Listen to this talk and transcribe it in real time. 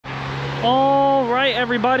All right,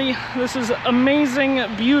 everybody, this is amazing,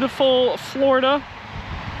 beautiful Florida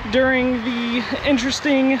during the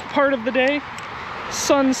interesting part of the day,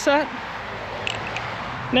 sunset.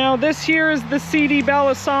 Now this here is the CD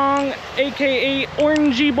Balisong, aka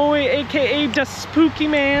Orangey Boy, aka the Spooky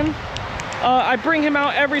Man. I bring him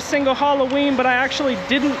out every single Halloween, but I actually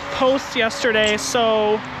didn't post yesterday,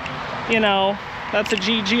 so you know, that's a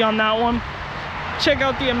GG on that one. Check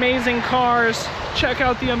out the amazing cars, check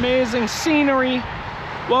out the amazing scenery.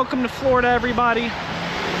 Welcome to Florida, everybody.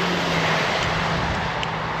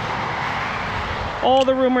 All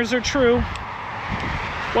the rumors are true,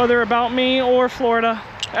 whether about me or Florida,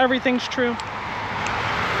 everything's true.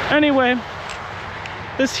 Anyway,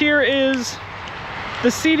 this here is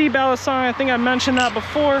the CD Balisong. I think I mentioned that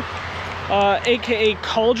before, aka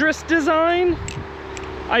Cauldress design.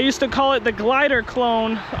 I used to call it the Glider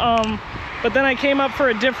clone, but then I came up for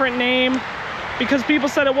a different name because people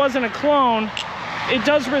said it wasn't a clone. It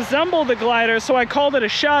does resemble the Glider, so I called it a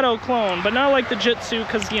shadow clone, but not like the Jitsu,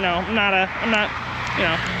 because, you know, I'm not, you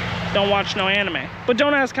know, don't watch no anime. But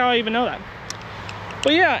don't ask how I even know that.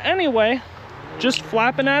 But yeah, anyway, just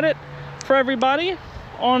flapping at it for everybody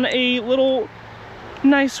on a little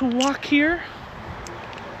nice walk here.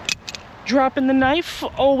 Dropping the knife,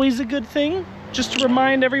 always a good thing. Just to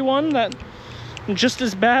remind everyone that I'm just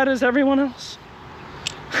as bad as everyone else.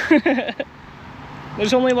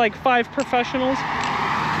 There's only like 5 professionals.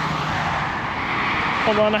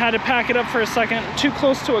 Hold on, I had to pack it up for a second. Too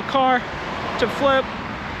close to a car to flip.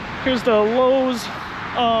 Here's the Lowe's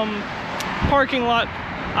parking lot.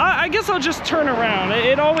 I guess I'll just turn around.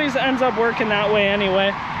 It always ends up working that way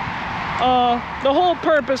anyway. The whole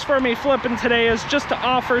purpose for me flipping today is just to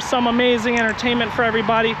offer some amazing entertainment for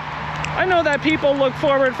everybody. I know that people look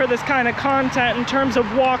forward for this kind of content in terms of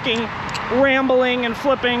walking, rambling, and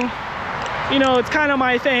flipping. You know, it's kind of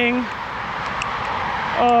my thing.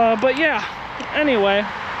 But yeah, anyway,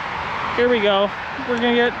 here we go. We're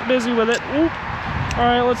gonna get busy with it. Oop. All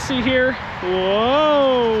right, let's see here.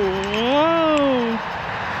 Whoa, whoa,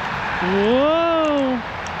 whoa.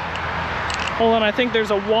 Hold on, I think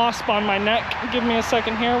there's a wasp on my neck. Give me a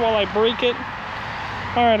second here while I break it.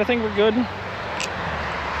 All right, I think we're good.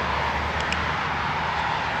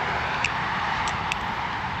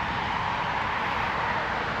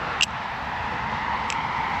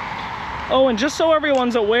 Oh, and just so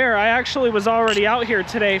everyone's aware, I actually was already out here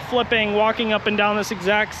today flipping, walking up and down this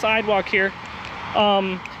exact sidewalk here.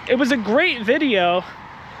 It was a great video.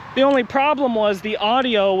 The only problem was the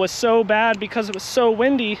audio was so bad because it was so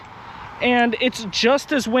windy, and it's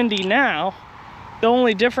just as windy now. The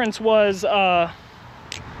only difference was I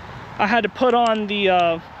had to put on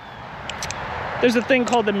the, there's a thing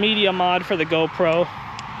called the media mod for the GoPro.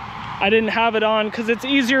 I didn't have it on because it's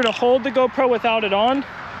easier to hold the GoPro without it on.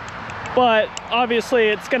 But obviously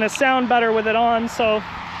it's gonna sound better with it on, so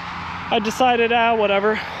I decided,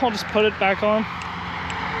 whatever, I'll just put it back on.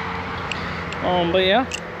 But yeah.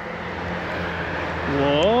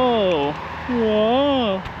 Whoa,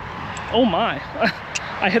 whoa. Oh my,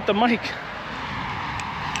 I hit the mic.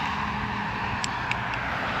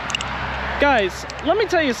 Guys, let me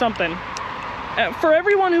tell you something. For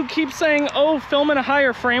everyone who keeps saying, oh, film at a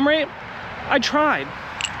higher frame rate, I tried,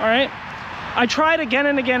 all right? I tried again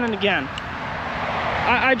and again and again.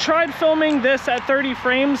 I tried filming this at 30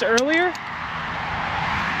 frames earlier.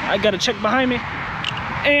 I gotta check behind me.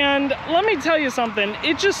 And let me tell you something,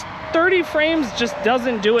 30 frames just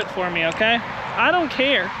doesn't do it for me, okay? I don't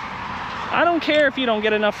care. I don't care if you don't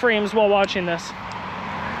get enough frames while watching this.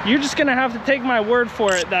 You're just gonna have to take my word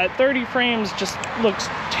for it that 30 frames just looks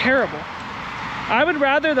terrible. I would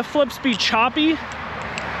rather the flips be choppy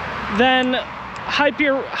than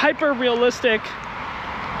hyper realistic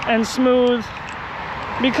and smooth,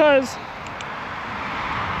 because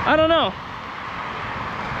I don't know,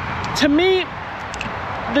 to me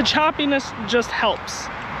the choppiness just helps.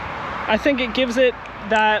 I think it gives it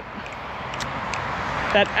that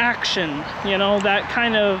action, you know, that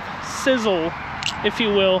kind of sizzle, if you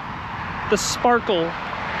will, the sparkle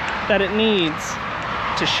that it needs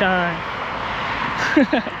to shine.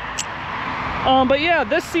 But yeah,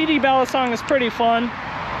 this CD Balisong is pretty fun.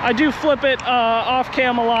 I do flip it off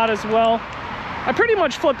cam a lot as well. I pretty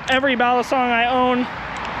much flip every Balisong I own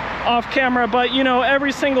off camera, but you know,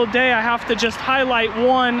 every single day I have to just highlight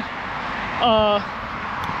one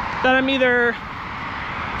that I'm either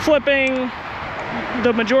flipping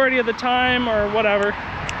the majority of the time or whatever.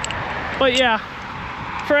 But yeah,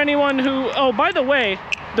 for anyone who, oh, by the way,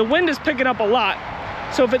 the wind is picking up a lot.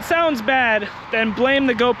 So if it sounds bad, then blame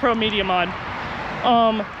the GoPro Media Mod.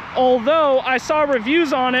 Although I saw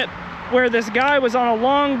reviews on it where this guy was on a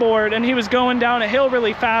longboard and he was going down a hill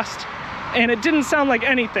really fast, and it didn't sound like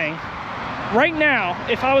anything. Right now,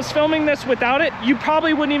 if I was filming this without it, you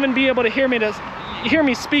probably wouldn't even be able to hear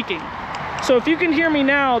me speaking. So if you can hear me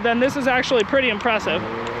now, then this is actually pretty impressive.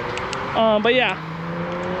 But yeah.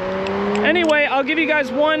 Anyway, I'll give you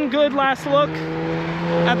guys one good last look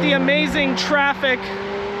at the amazing traffic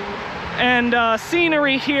and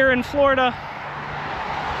scenery here in Florida.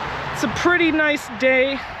 It's a pretty nice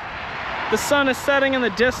day. The sun is setting in the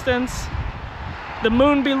distance. The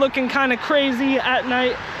moon be looking kind of crazy at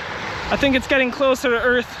night. I think it's getting closer to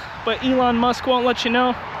Earth, but Elon Musk won't let you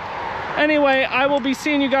know. Anyway, I will be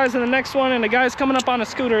seeing you guys in the next one, and the guy's coming up on a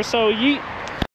scooter, so yeet.